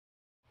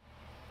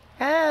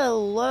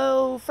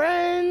Hello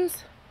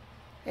friends,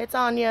 it's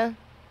Anya.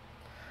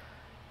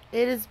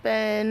 It has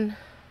been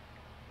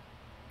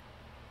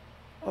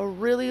a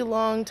really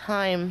long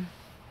time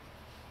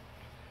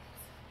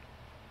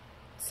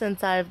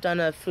since I've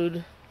done a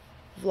food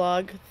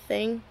vlog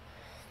thing.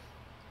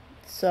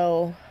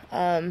 So,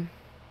 yeah,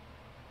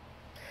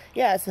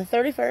 it's the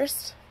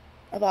 31st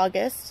of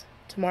August.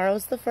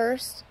 Tomorrow's the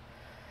 1st.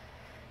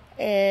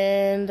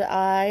 And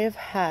I've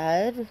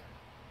had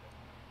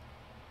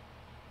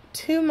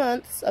 2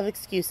 months of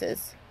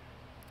excuses.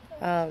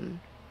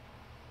 Bad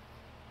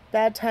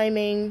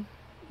timing,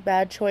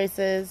 bad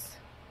choices,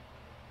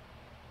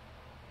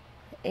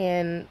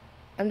 and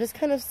I'm just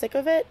kind of sick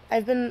of it.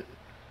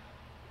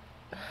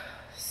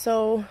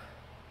 So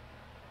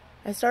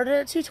I started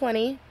at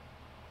 220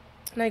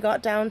 and I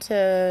got down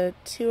to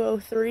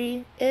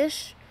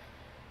 203-ish,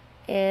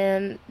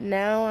 and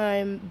now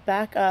I'm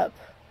back up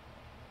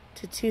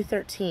to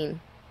 213.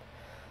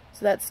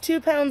 So that's 2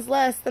 pounds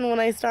less than when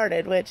I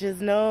started, which is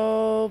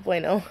no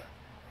bueno.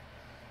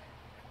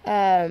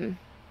 I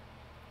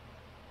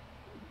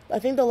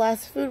think the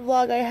last food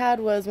vlog I had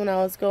was when I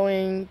was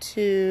going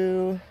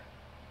to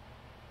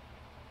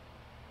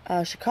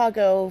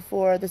Chicago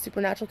for the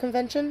Supernatural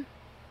convention.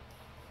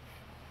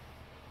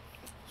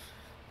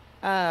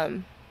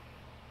 I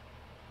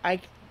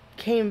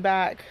came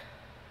back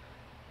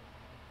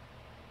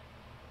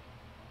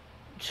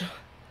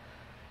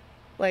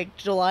like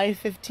July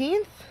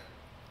 15th,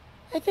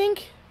 I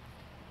think.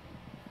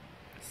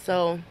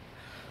 So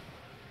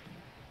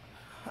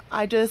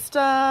I just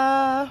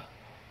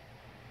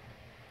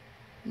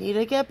need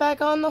to get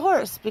back on the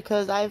horse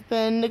because I've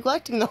been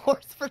neglecting the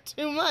horse for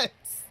 2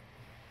 months.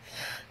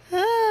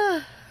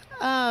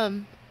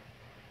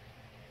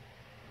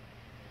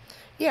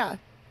 Yeah,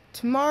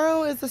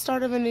 tomorrow is the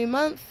start of a new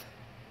month.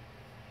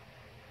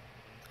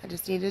 I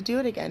just need to do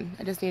it again.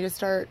 I just need to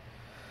start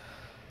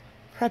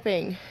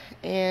prepping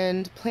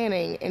and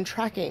planning and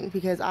tracking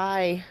because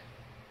hi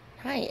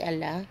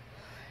Ella,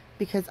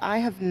 because I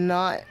have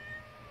not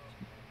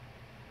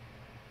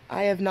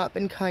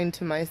been kind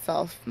to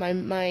myself.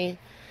 My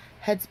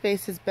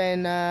headspace has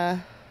been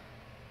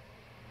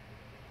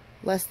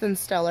less than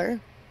stellar.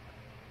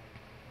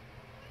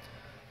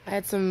 I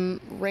had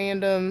some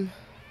random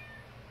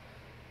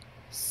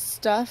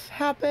stuff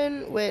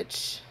happen,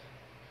 which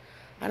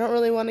I don't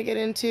really want to get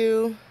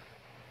into.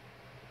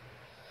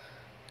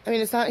 I mean,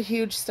 it's not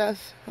huge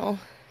stuff. Oh,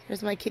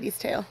 here's my kitty's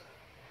tail.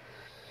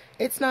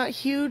 It's not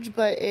huge,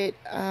 but it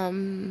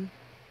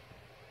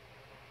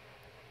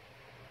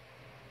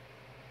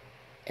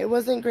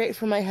wasn't great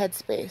for my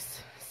headspace.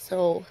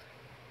 So,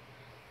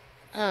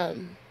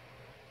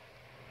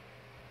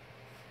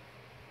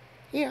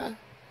 yeah,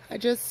 I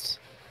just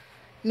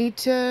need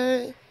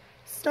to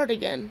start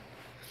again.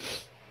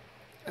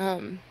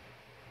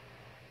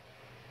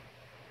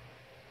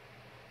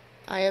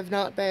 I have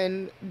not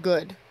been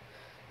good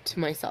to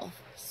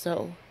myself,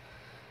 so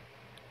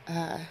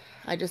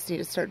I just need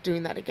to start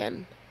doing that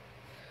again.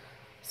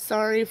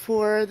 Sorry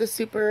for the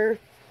super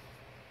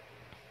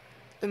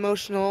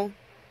emotional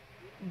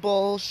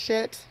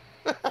bullshit.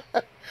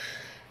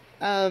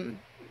 But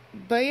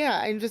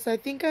yeah, I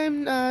think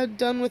I'm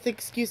done with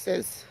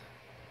excuses.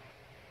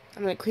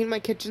 I'm gonna clean my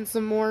kitchen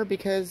some more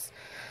because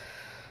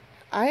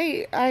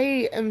I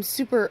am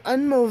super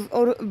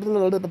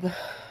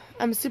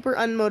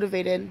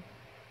unmotivated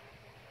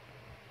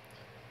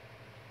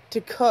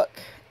to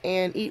cook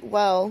and eat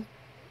well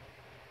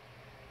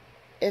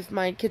if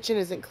my kitchen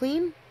isn't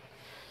clean.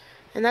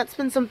 And that's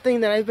been something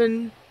that I've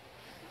been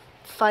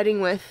fighting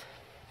with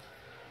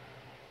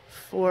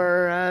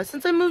for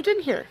since I moved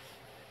in here.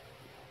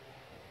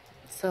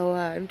 So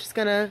I'm just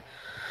gonna,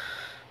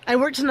 I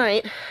work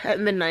tonight at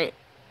midnight,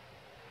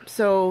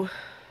 so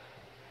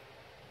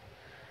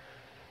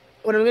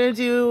what I'm gonna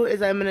do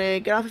is I'm gonna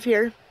get off of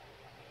here,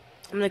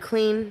 I'm gonna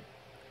clean,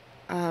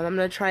 I'm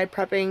gonna try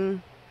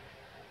prepping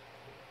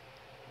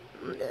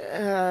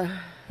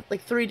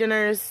like 3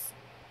 dinners,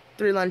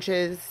 3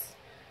 lunches,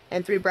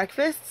 and 3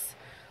 breakfasts.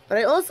 But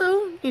I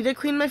also need to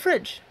clean my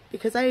fridge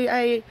because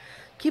I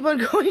keep on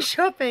going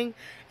shopping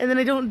and then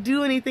I don't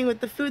do anything with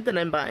the food that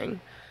I'm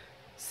buying.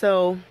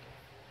 So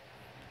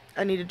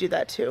I need to do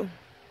that too.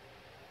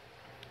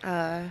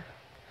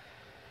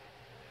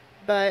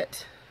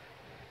 But,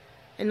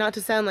 and not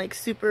to sound like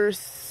super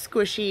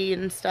squishy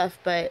and stuff,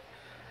 but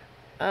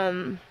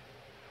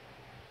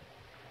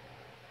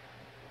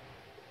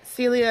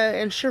Celia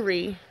and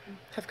Cherie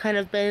have kind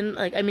of been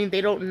like, I mean,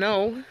 they don't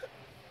know.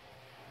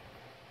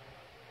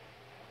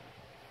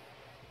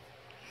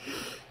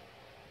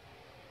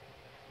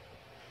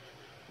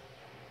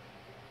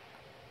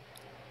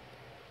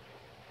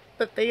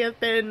 But they have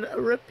been a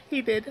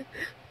repeated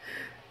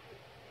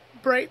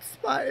bright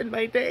spot in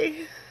my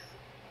day.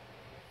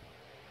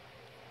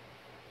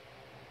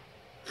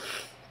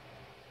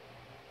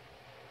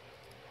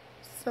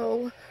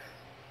 So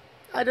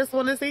I just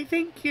want to say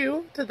thank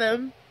you to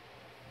them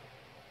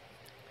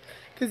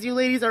because you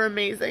ladies are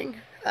amazing.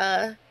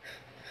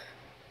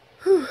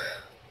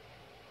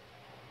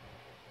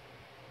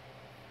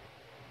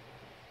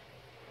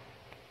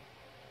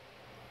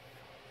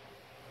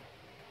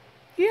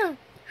 Yeah.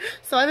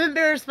 So I've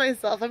embarrassed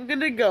myself. I'm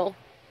gonna go.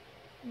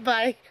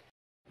 Bye.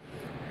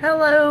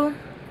 Hello.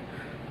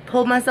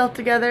 Pulled myself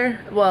together.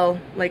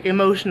 Well, like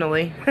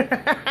emotionally.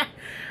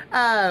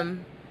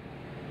 I'm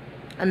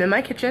in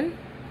my kitchen.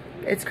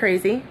 It's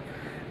crazy.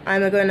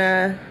 I'm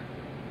gonna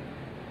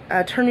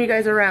turn you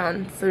guys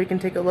around so we can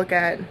take a look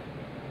at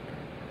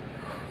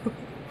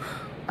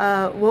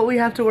what we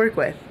have to work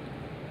with.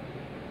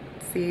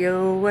 See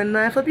you when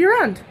I flip you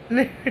around.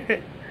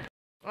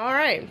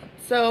 Alright,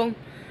 so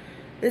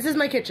this is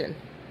my kitchen.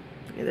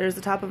 There's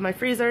the top of my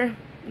freezer.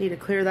 Need to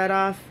clear that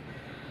off.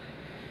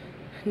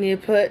 Need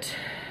to put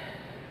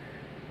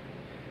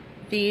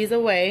these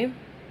away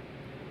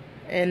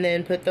and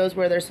then put those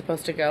where they're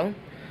supposed to go.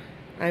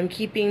 I'm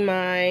keeping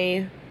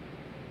my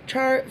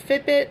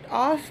Fitbit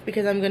off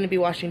because I'm going to be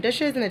washing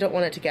dishes and I don't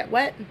want it to get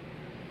wet.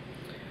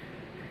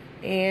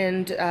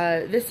 And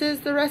this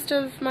is the rest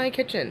of my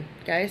kitchen,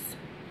 guys.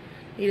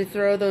 Need to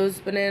throw those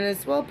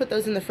bananas, well, put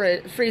those in the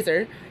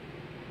freezer.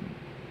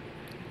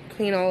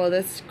 Clean all of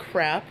this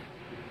crap.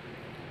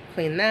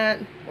 Clean that,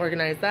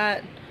 organize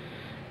that,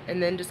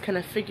 and then just kind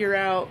of figure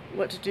out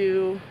what to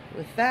do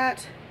with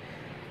that.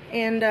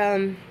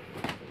 And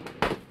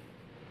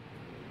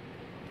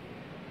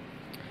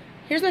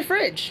here's my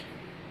fridge.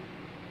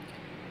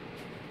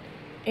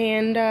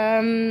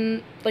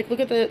 And like look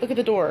at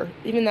the door.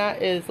 Even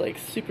that is like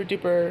super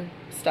duper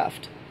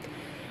stuffed.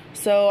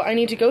 So I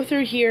need to go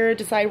through here,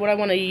 decide what I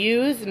want to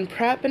use and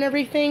prep and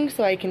everything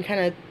so I can kind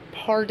of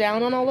par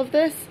down on all of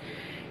this.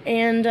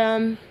 And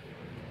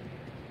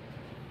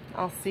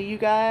I'll see you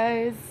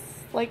guys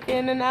like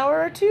in an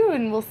hour or two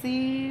and we'll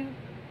see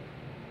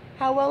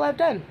how well I've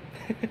done.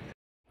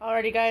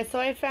 Alrighty guys, so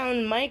I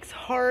found Mike's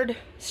Hard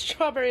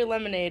Strawberry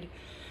Lemonade.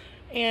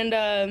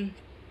 And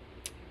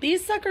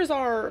these suckers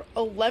are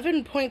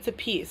 11 points a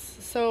piece.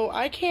 So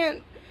I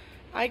can't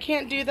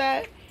do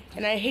that,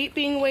 and I hate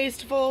being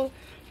wasteful,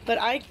 but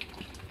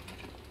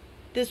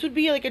this would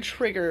be like a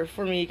trigger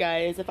for me,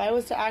 guys. If I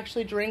was to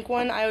actually drink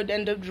one, I would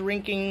end up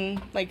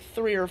drinking like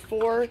 3 or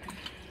 4.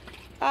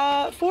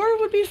 4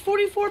 would be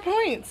 44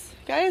 points.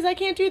 Guys, I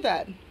can't do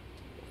that.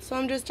 So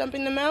I'm just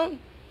dumping them out,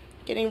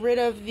 getting rid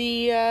of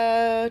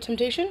the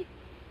temptation.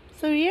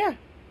 So yeah,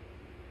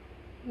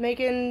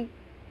 making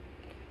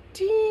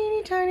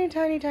teeny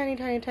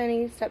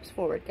tiny steps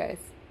forward, guys.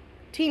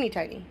 Teeny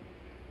tiny.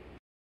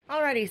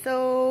 Alrighty,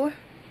 so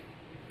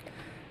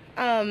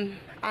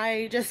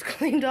I just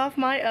cleaned off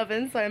my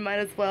oven, so I might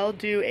as well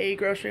do a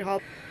grocery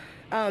haul.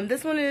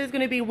 This one is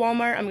going to be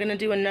Walmart. I'm going to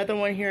do another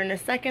one here in a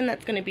second.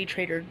 That's going to be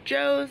Trader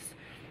Joe's.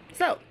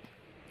 So,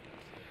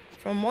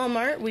 from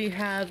Walmart, we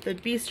have the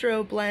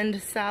Bistro Blend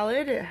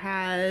Salad. It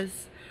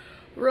has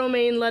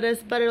romaine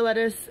lettuce, butter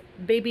lettuce,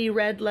 baby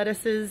red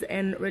lettuces,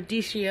 and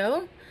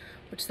radicchio,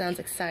 which sounds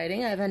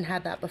exciting. I haven't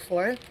had that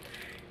before.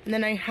 And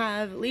then I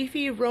have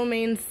leafy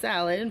romaine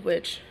salad,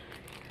 which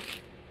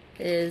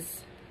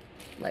is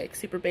like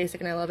super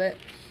basic and I love it.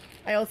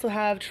 I also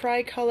have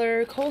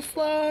tricolor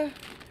coleslaw,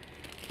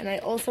 and I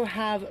also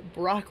have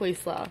broccoli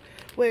slaw,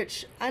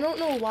 which I don't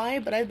know why,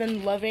 but I've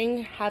been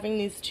loving having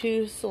these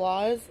two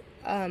slaws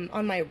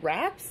on my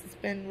wraps. It's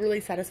been really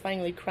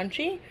satisfyingly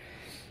crunchy.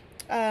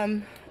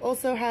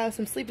 Also have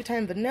some Sleepy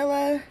Time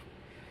vanilla,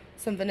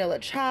 some vanilla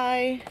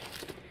chai,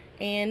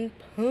 and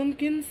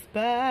pumpkin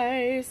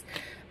spice.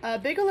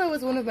 Bigelow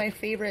is one of my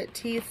favorite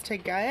teas to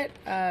get.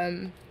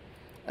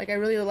 Like I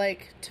really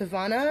like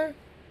Teavana,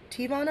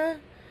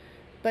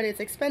 but it's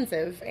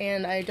expensive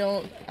and I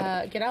don't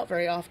get out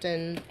very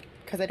often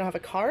because I don't have a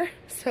car.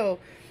 So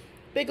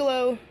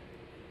Bigelow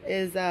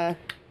is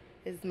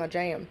my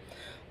jam.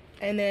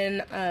 And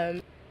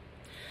then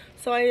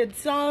so I had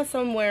saw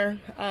somewhere,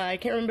 I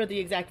can't remember the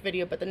exact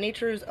video, but the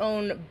Nature's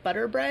Own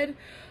butter bread.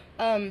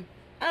 I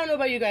don't know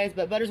about you guys,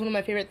 but butter's one of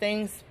my favorite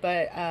things,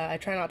 but I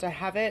try not to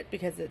have it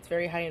because it's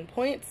very high in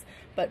points.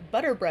 But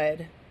butter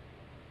bread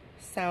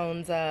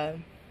sounds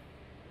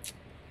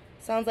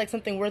like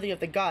something worthy of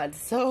the gods.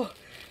 So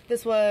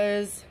this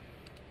was,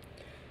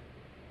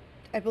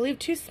 I believe,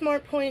 2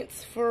 smart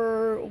points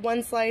for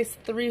 1 slice,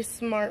 3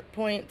 smart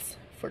points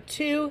for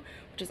 2,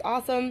 which is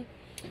awesome.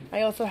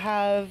 I also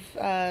have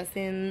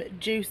some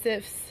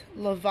Joseph's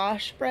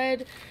lavash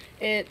bread.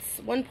 It's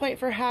 1 point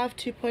for half,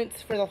 2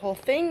 points for the whole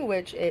thing,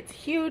 which it's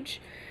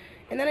huge.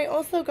 And then I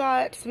also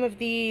got some of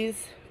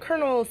these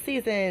Colonel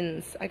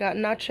Seasons. I got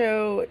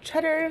nacho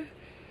cheddar,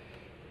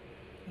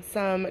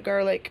 some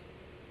garlic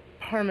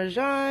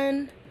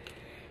parmesan,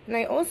 and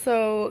I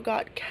also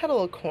got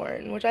kettle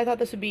corn, which I thought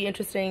this would be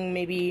interesting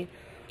maybe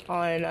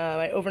on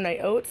my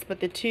overnight oats, but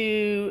the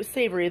two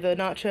savory, the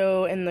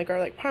nacho and the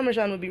garlic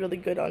parmesan, would be really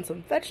good on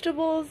some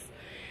vegetables.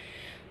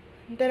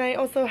 Then I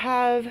also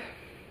have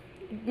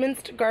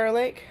minced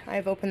garlic.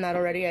 I've opened that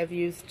already. I've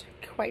used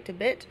quite a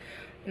bit.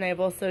 And I've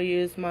also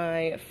used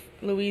my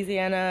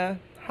Louisiana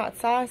hot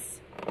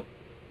sauce.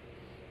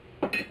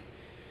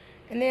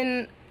 And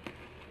then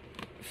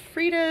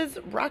Frida's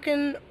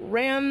Rockin'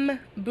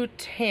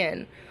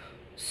 Rambutan.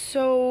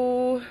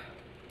 So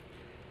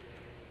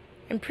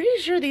I'm pretty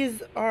sure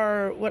these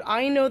are what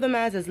I know them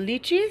as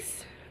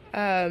lychees.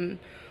 A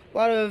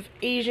lot of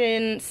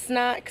Asian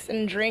snacks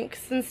and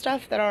drinks and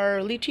stuff that are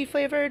lychee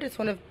flavored. It's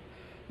one of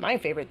my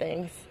favorite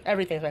things.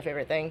 Everything's my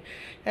favorite thing.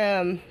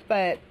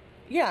 But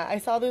yeah, I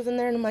saw those in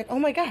there and I'm like, oh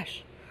my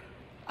gosh,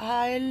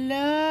 I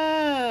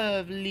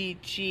love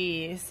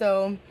lychee.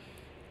 So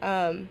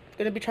gonna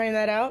be trying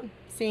that out,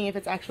 seeing if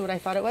it's actually what I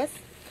thought it was.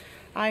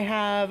 I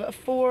have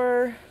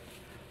 4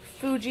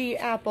 Fuji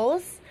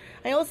apples.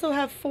 I also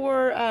have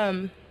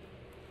 4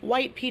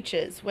 white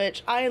peaches,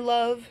 which I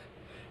love.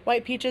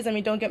 White peaches, I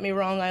mean, don't get me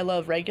wrong, I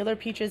love regular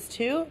peaches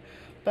too,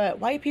 but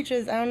white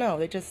peaches, I don't know,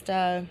 they just,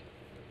 I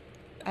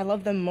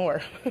love them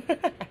more.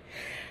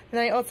 And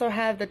I also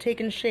have the Take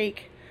and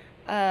Shake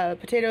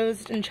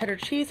potatoes and cheddar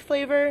cheese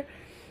flavor,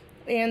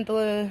 and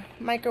the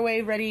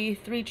microwave ready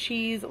 3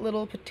 cheese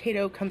little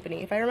potato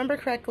company. If I remember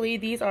correctly,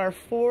 these are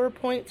 4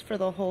 points for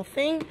the whole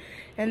thing,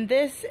 and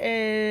this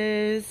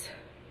is,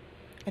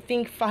 I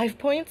think, 5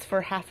 points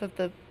for half of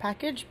the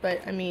package,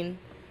 but I mean,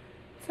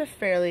 it's a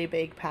fairly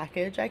big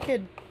package. I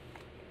could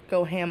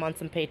go ham on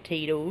some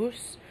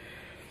potatoes.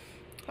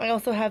 I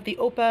also have the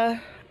Opa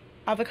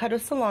avocado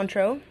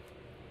cilantro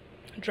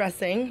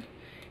dressing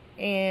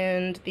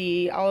and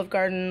the Olive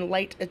Garden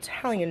light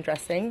Italian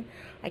dressing.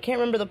 I can't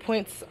remember the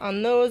points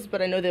on those,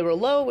 but I know they were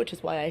low, which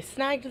is why I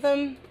snagged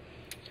them.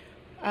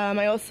 I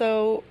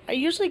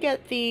usually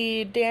get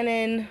the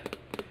Dannon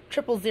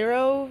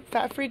 000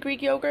 fat-free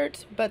Greek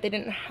yogurt, but they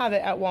didn't have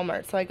it at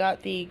Walmart, so I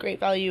got the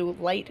Great Value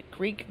light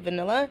Greek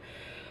vanilla.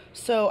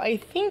 So I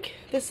think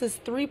this is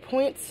 3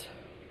 points,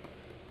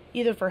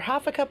 either for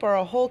half a cup or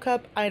a whole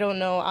cup. I don't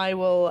know. I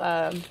will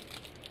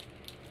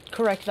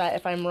correct that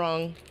if I'm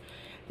wrong.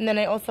 And then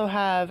I also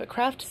have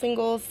Kraft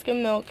Singles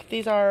Skim Milk.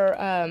 These are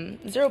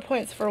 0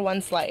 points for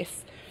 1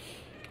 slice.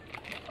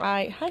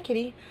 Hi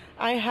kitty.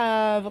 I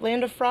have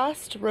Land of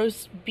Frost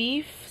roast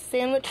beef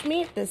sandwich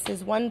meat. This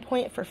is 1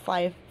 point for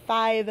 5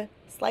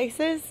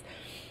 slices.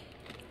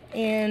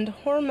 And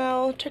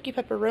Hormel turkey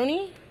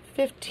pepperoni.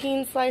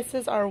 15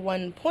 slices are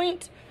 1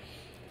 point.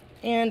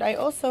 And I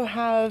also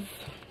have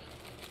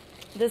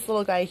this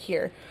little guy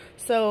here.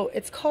 So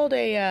it's called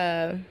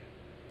a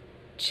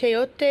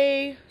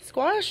chayote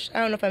squash. I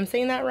don't know if I'm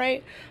saying that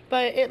right,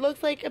 but it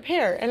looks like a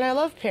pear, and I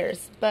love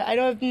pears, but I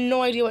don't have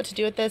no idea what to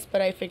do with this,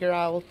 but I figure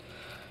I'll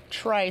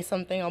try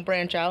something. I'll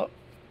branch out.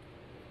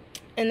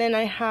 And then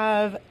I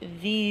have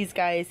these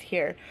guys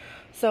here.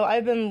 So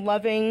I've been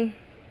loving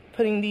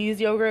putting these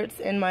yogurts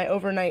in my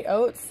overnight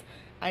oats.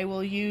 I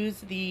will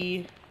use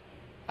the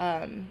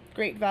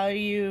Great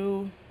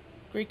Value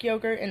Greek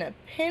yogurt in a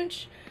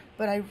pinch,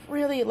 but I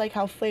really like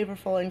how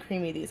flavorful and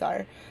creamy these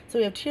are. So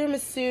we have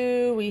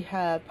tiramisu, we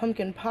have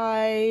pumpkin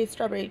pie,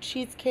 strawberry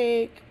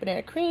cheesecake,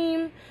 banana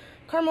cream,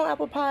 caramel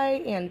apple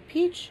pie, and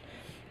peach.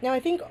 Now I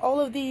think all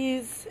of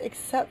these,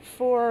 except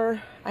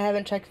for, I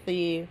haven't checked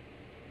the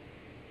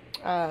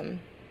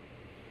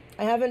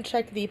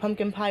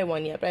pumpkin pie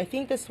one yet, but I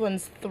think this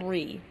one's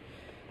 3.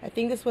 I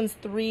think this one's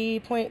 3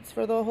 points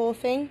for the whole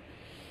thing.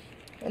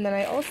 And then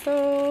I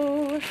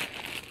also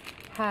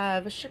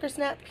have sugar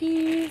snap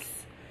peas.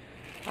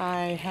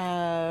 I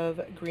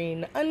have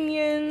green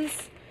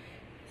onions,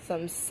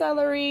 some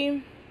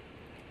celery,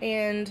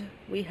 and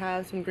we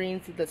have some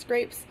green seedless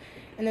grapes.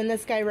 And then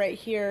this guy right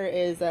here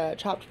is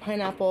chopped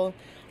pineapple.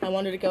 I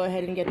wanted to go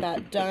ahead and get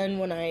that done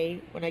when I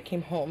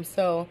came home.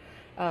 So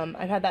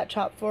I've had that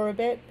chopped for a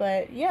bit,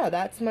 but yeah,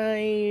 that's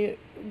my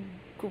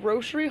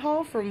grocery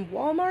haul from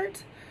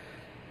Walmart.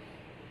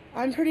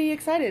 I'm pretty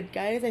excited,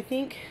 guys. I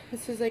think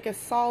this is like a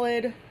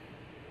solid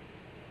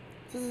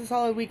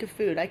week of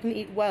food. I can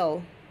eat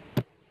well.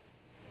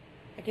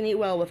 I can eat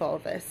well with all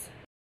of this.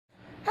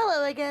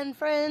 Hello again,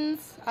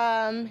 friends.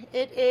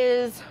 It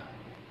is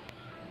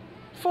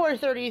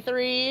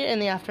 4:33 in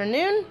the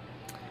afternoon.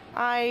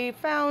 I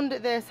found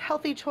this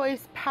Healthy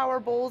Choice Power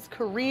Bowls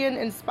Korean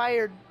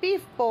inspired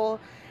beef bowl,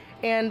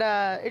 and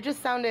it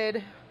just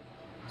sounded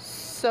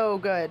so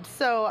good.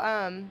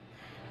 So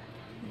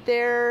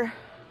they're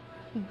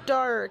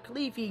dark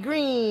leafy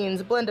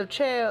greens, blend of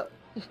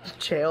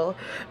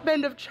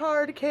blend of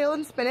charred kale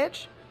and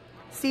spinach,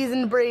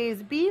 seasoned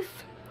braised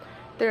beef.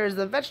 There's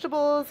the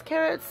vegetables,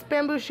 carrots,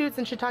 bamboo shoots,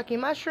 and shiitake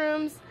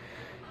mushrooms.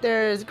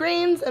 There's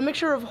grains, a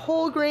mixture of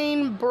whole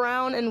grain,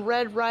 brown and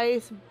red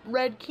rice,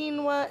 red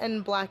quinoa,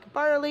 and black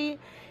barley.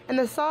 And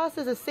the sauce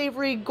is a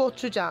savory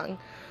gochujang.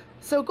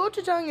 So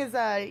gochujang is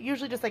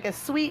usually just like a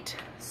sweet,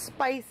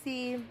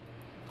 spicy,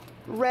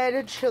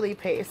 red chili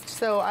paste.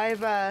 So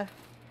I've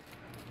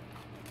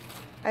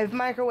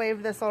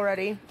microwaved this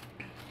already,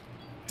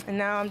 and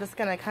now I'm just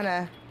gonna kind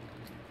of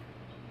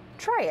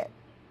try it.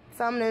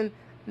 So I'm gonna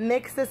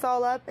mix this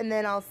all up, and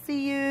then I'll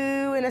see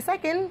you in a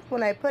second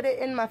when I put it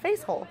in my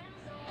face hole.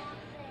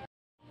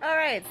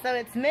 Alright, so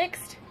it's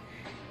mixed,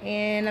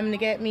 and I'm gonna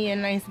get me a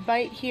nice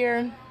bite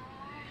here.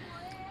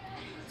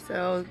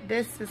 So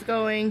this is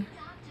going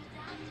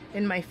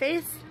in my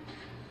face.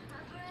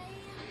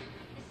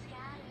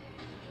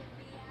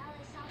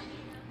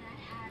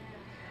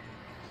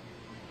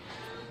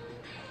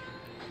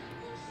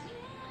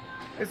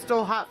 It's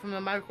still hot from the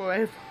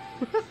microwave.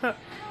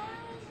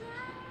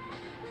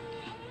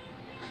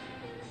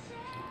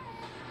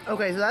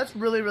 Okay, so that's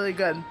really, really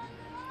good.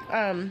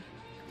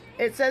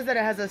 It says that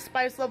it has a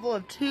spice level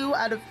of 2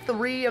 out of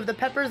 3 of the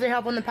peppers they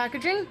have on the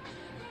packaging.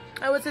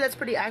 I would say that's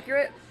pretty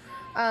accurate.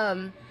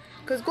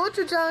 Because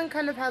gochujang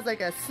kind of has like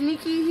a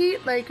sneaky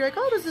heat. Like, you're like,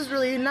 oh, this is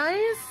really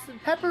nice,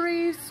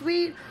 peppery,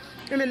 sweet.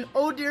 And then,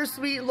 oh dear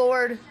sweet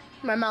lord,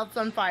 my mouth's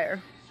on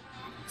fire.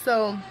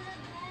 So,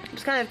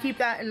 just kind of keep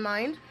that in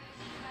mind.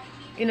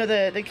 You know,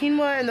 the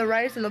quinoa and the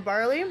rice and the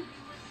barley,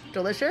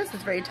 delicious.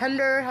 It's very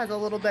tender, has a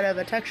little bit of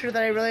a texture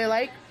that I really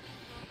like.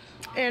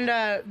 And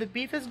the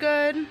beef is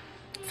good,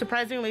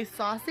 surprisingly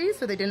saucy,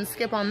 so they didn't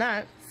skip on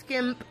that.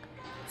 Skimp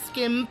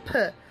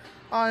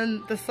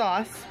on the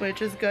sauce,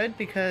 which is good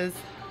because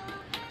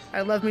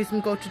I love me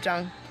some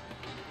gochujang.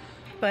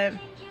 But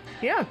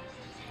yeah,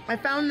 I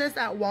found this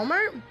at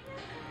Walmart.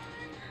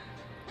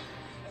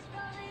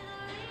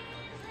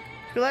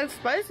 If you like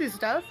spicy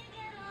stuff,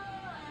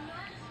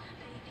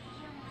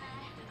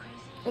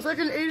 it's like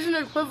an Asian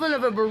equivalent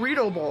of a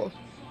burrito bowl.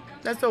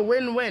 That's a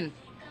win-win.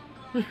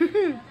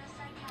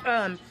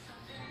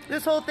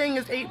 This whole thing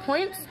is 8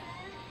 points.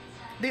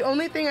 The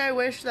only thing I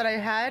wish that I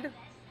had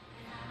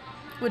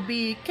would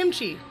be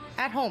kimchi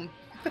at home,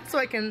 so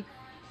I can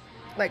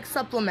like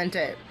supplement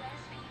it.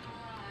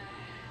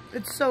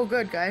 It's so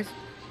good, guys.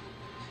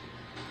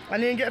 I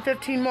need to get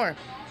 15 more.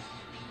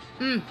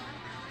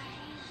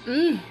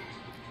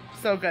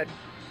 So good.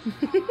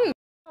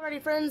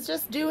 Alrighty friends,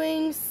 just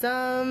doing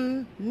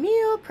some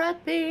meal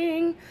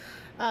prepping,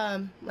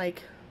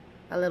 like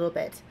a little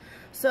bit.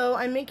 So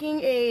I'm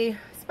making a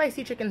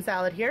spicy chicken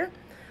salad here.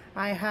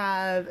 I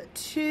have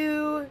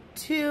two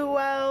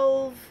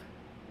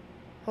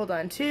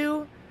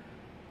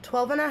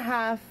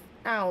 12.5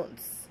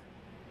 ounce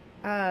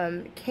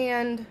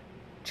canned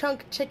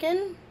chunk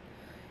chicken.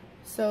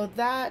 So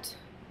that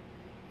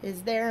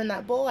is there in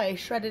that bowl. I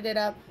shredded it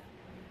up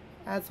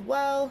as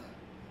well,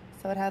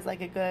 so it has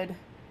like a good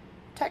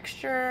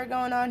texture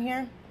going on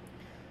here.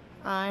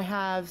 I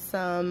have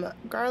some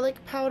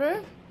garlic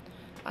powder.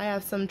 I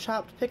have some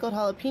chopped pickled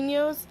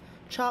jalapenos,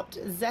 chopped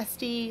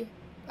zesty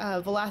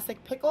Vlasic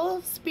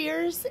pickle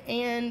spears,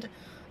 and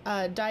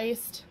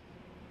diced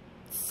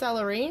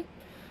celery.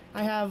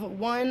 I have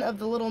one of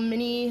the little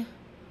mini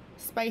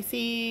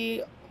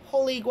spicy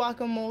holy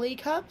guacamole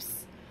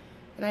cups,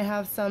 and I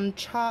have some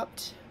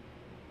chopped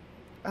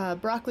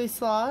broccoli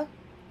slaw.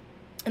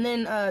 And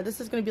then this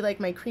is going to be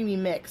like my creamy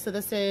mix. So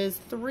this is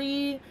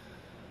 3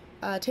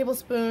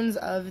 tablespoons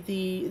of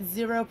the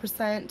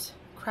 0%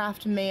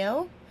 Kraft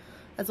mayo,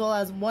 as well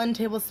as 1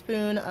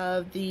 tablespoon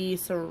of the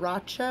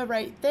sriracha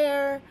right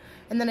there.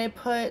 And then I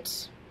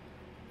put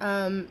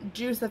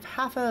juice of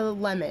half a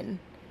lemon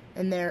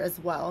in there as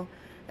well.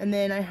 And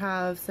then I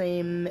have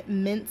some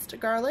minced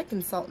garlic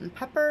and salt and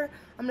pepper.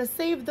 I'm going to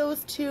save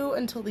those 2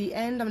 until the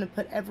end. I'm going to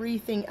put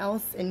everything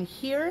else in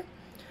here.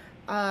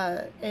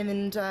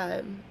 And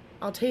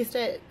I'll taste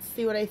it,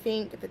 see what I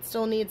think. If it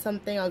still needs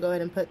something, I'll go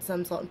ahead and put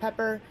some salt and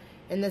pepper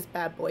in this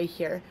bad boy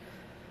here.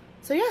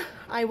 So yeah,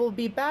 I will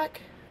be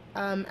back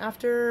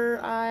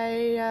after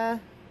I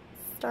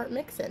start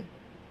mixing.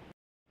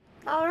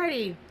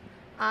 Alrighty,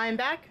 I'm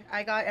back.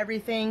 I got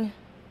everything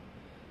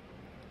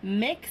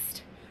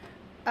mixed,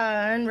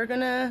 and we're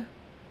gonna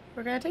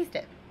taste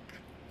it.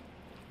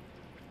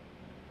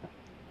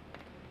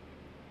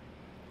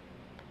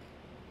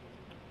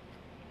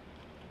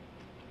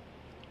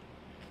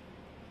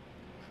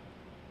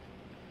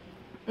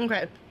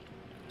 Okay,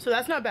 so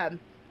that's not bad.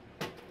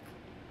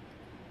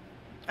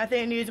 I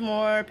think it needs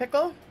more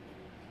pickle,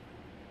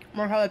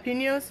 more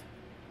jalapenos.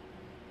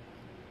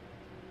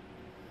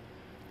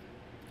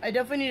 I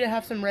definitely need to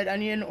have some red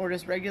onion or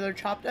just regular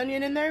chopped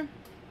onion in there.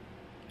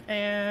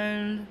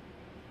 And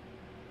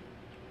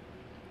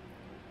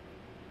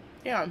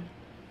yeah.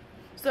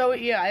 So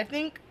yeah, I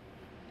think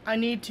I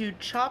need to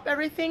chop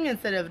everything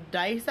instead of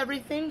dice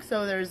everything,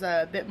 so there's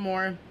a bit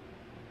more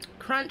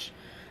crunch,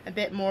 a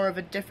bit more of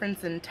a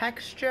difference in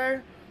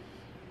texture.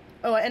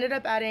 Oh, I ended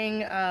up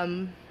adding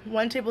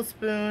 1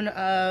 tablespoon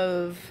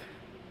of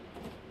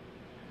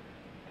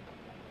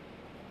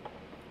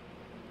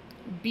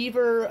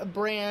Beaver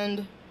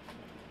brand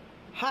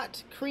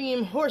hot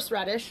cream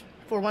horseradish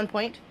for 1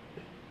 point.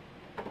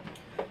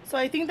 So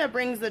I think that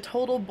brings the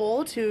total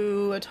bowl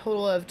to a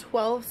total of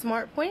 12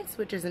 smart points,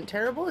 which isn't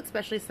terrible,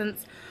 especially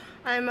since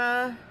I'm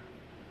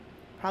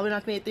probably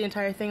not going to eat the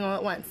entire thing all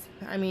at once.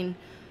 I mean,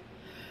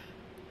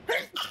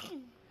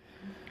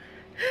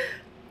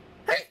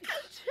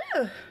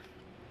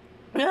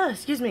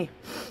 excuse me.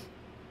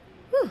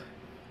 Whew.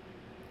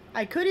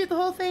 I could eat the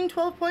whole thing.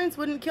 12 points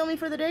wouldn't kill me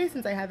for the day,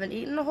 since I haven't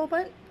eaten a whole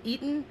bunch.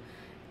 Eaten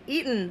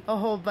a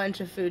whole bunch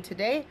of food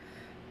today.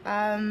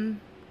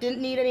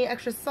 Didn't need any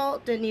extra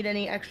salt. Didn't need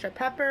any extra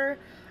pepper.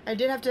 I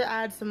did have to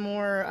add some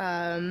more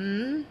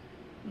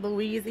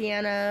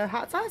Louisiana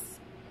hot sauce.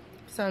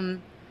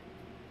 Some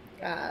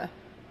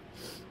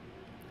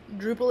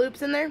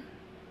Droopaloops in there.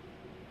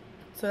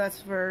 So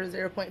that's for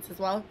 0 points as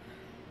well.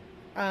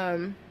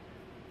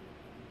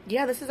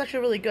 Yeah, this is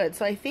actually really good.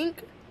 So I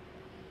think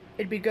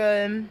it'd be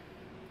good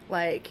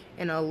like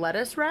in a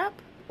lettuce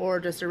wrap or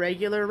just a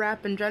regular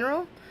wrap in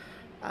general.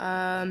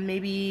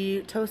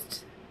 Maybe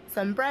toast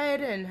some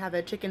bread and have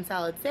a chicken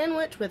salad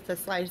sandwich with a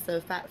slice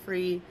of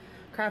fat-free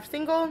Kraft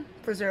Single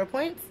for 0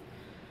 points.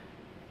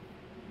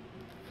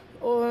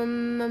 Or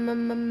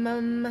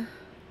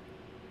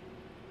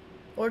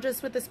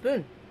just with a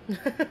spoon.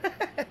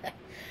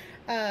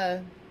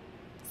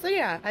 So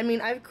yeah, I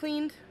mean, I've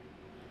cleaned.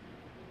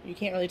 You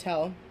can't really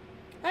tell.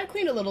 I've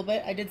cleaned a little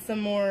bit. I did some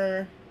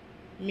more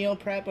meal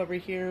prep over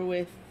here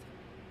with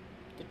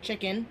the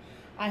chicken.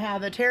 I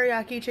have a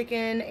teriyaki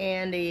chicken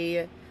and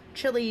a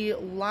chili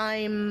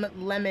lime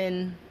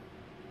lemon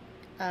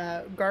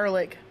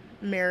garlic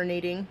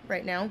marinating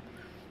right now.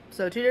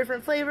 So 2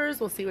 different flavors.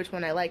 We'll see which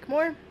one I like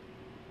more.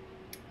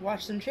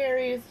 Washed some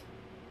cherries.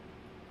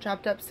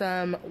 Chopped up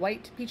some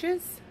white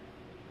peaches.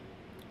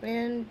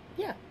 And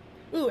yeah.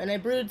 Ooh, and I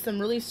brewed some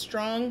really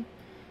strong,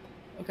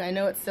 okay, I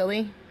know it's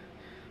silly,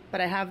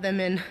 but I have them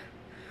in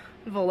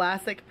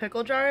Vlasic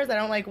pickle jars. I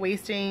don't like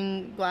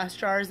wasting glass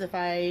jars if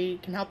I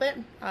can help it.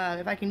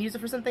 If I can use it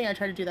for something, I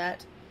try to do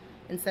that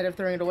instead of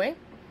throwing it away.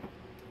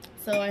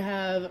 So I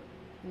have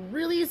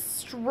really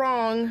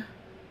strong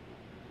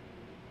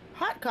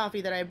hot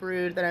coffee that I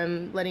brewed that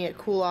I'm letting it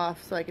cool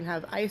off so I can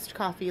have iced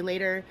coffee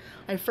later.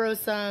 I froze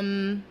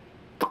some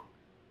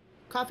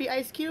coffee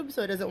ice cubes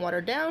so it doesn't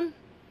water down.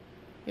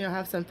 You know,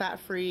 have some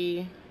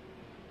fat-free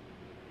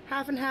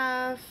half and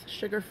half,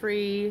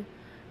 sugar-free,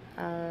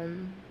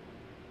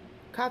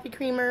 coffee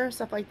creamer,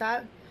 stuff like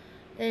that.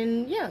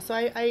 And yeah, so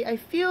I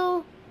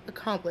feel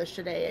accomplished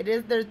today.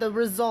 The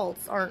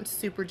results aren't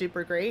super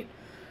duper great,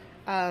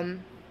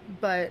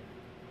 but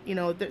you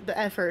know, the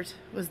effort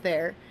was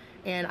there,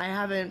 and I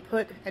haven't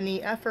put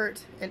any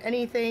effort in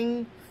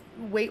anything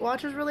Weight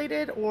Watchers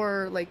related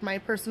or like my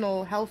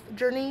personal health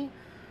journey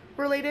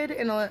related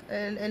in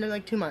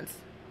like 2 months.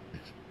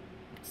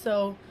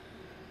 So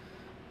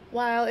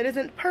while it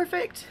isn't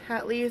perfect,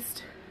 at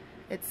least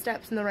it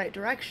steps in the right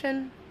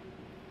direction,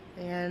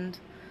 and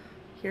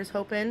here's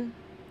hoping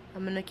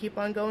I'm gonna keep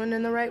on going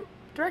in the right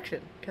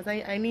direction, because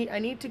I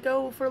need to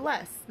go for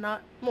less,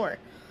 not more.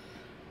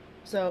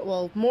 So,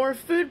 well, more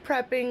food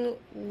prepping,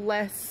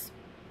 less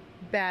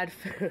bad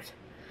food.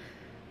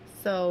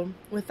 So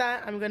with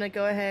that, I'm gonna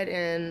go ahead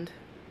and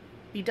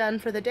be done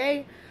for the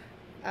day.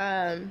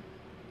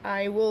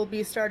 I will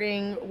be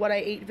starting what I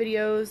ate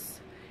videos,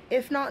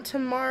 if not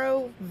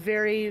tomorrow,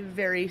 very,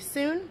 very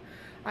soon.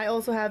 I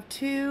also have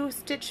 2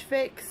 Stitch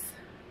Fix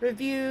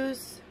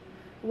reviews,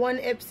 1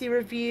 Ipsy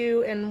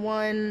review, and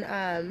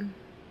 1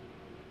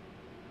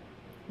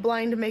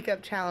 blind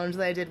makeup challenge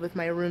that I did with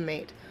my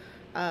roommate.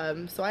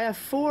 So I have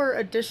 4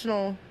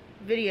 additional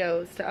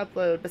videos to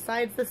upload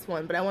besides this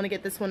one, but I want to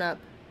get this one up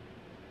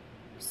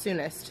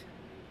soonest.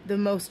 The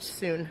most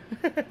soon.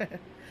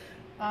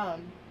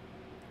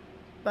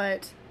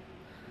 But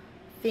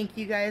thank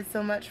you guys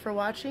so much for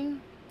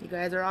watching. You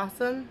guys are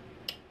awesome.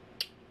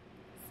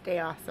 Stay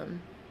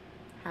awesome.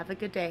 Have a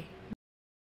good day.